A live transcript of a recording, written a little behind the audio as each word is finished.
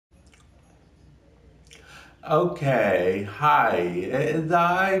Okay, hi, it's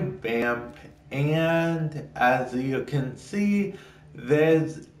I, Vamp, and as you can see,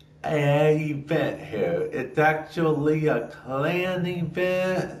 there's an event here. It's actually a clan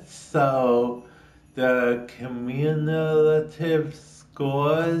event, so the cumulative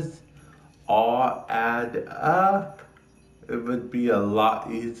scores all add up. It would be a lot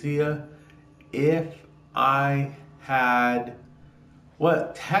easier if I had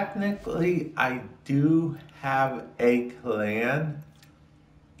well, technically, I do have a clan,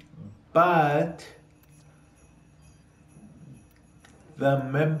 but the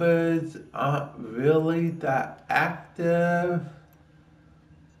members aren't really that active.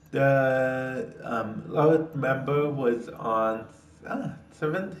 The lowest member was on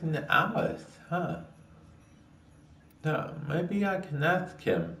 17 hours, huh? No, maybe I can ask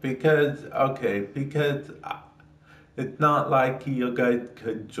him because, it's not like you guys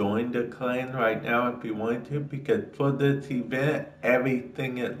could join the clan right now if you wanted to, because for this event,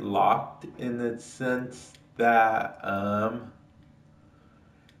 everything is locked in the sense that,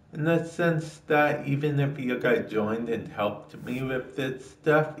 even if you guys joined and helped me with this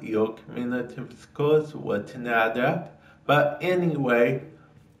stuff, your cumulative scores wouldn't add up. But anyway,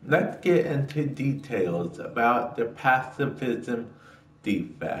 let's get into details about the pacifism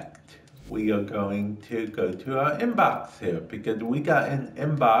defect. We are going to go to our inbox here because we got an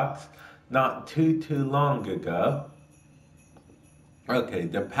inbox not too long ago. Okay,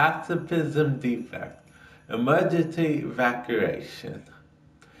 the pacifism defect. Emergency evacuation.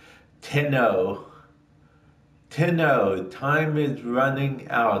 10-0. 10-0. Time is running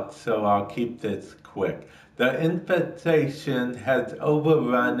out, so I'll keep this quick. The infestation has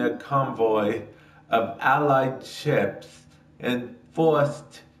overrun a convoy of Allied ships and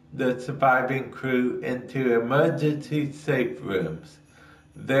forced the surviving crew into emergency safe rooms.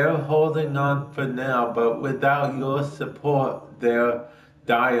 They're holding on for now, but without your support, they'll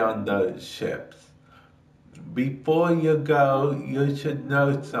die on those ships. Before you go, you should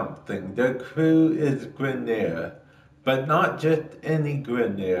know something. The crew is Grenier, but not just any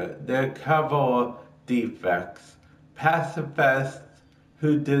Grenier. They're Cavalry defects, pacifists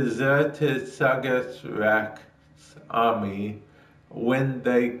who deserted Sagasrak's army when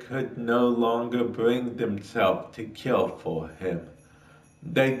they could no longer bring themselves to kill for him.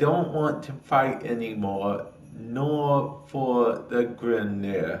 They don't want to fight anymore, nor for the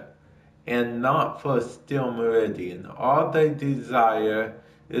Grenier, and not for Steel Meridian. All they desire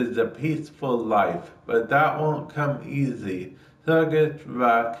is a peaceful life, but that won't come easy.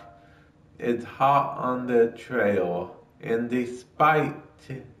 Sagasrak is hot on their trail, and desperate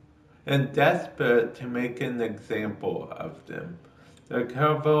to make an example of them. The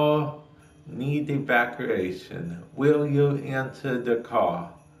cavalry need evacuation. Will you answer the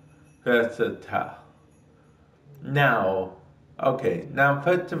call? Versatile. Now,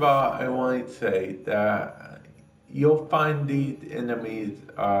 first of all, I want to say that you'll find these enemies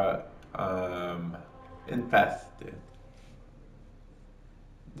are infested.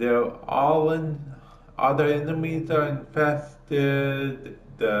 Other enemies are infested,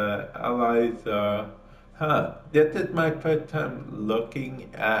 the allies are, this is my first time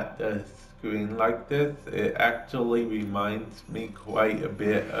looking at the screen like this. It actually reminds me quite a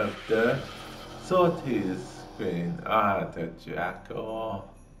bit of the sorties screen. The jackal.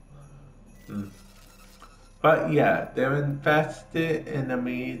 But yeah, they're infested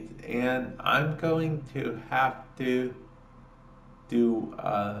enemies, and I'm going to have to do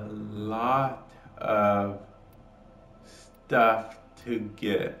a lot of stuff to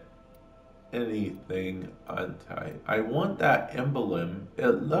get anything untied. I want that emblem.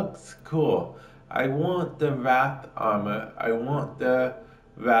 It looks cool. I want the Wrath armor. I want the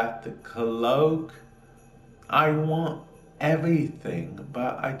Wrath cloak. I want everything,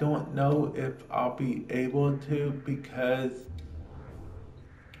 but I don't know if I'll be able to because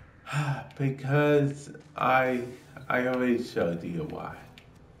I already showed you why.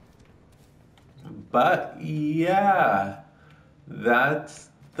 But yeah, that's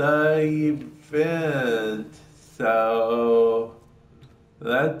the event. So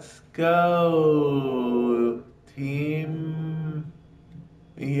let's go, team.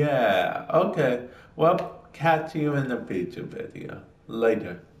 Yeah, okay. Well, catch you in the future video.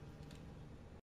 Later.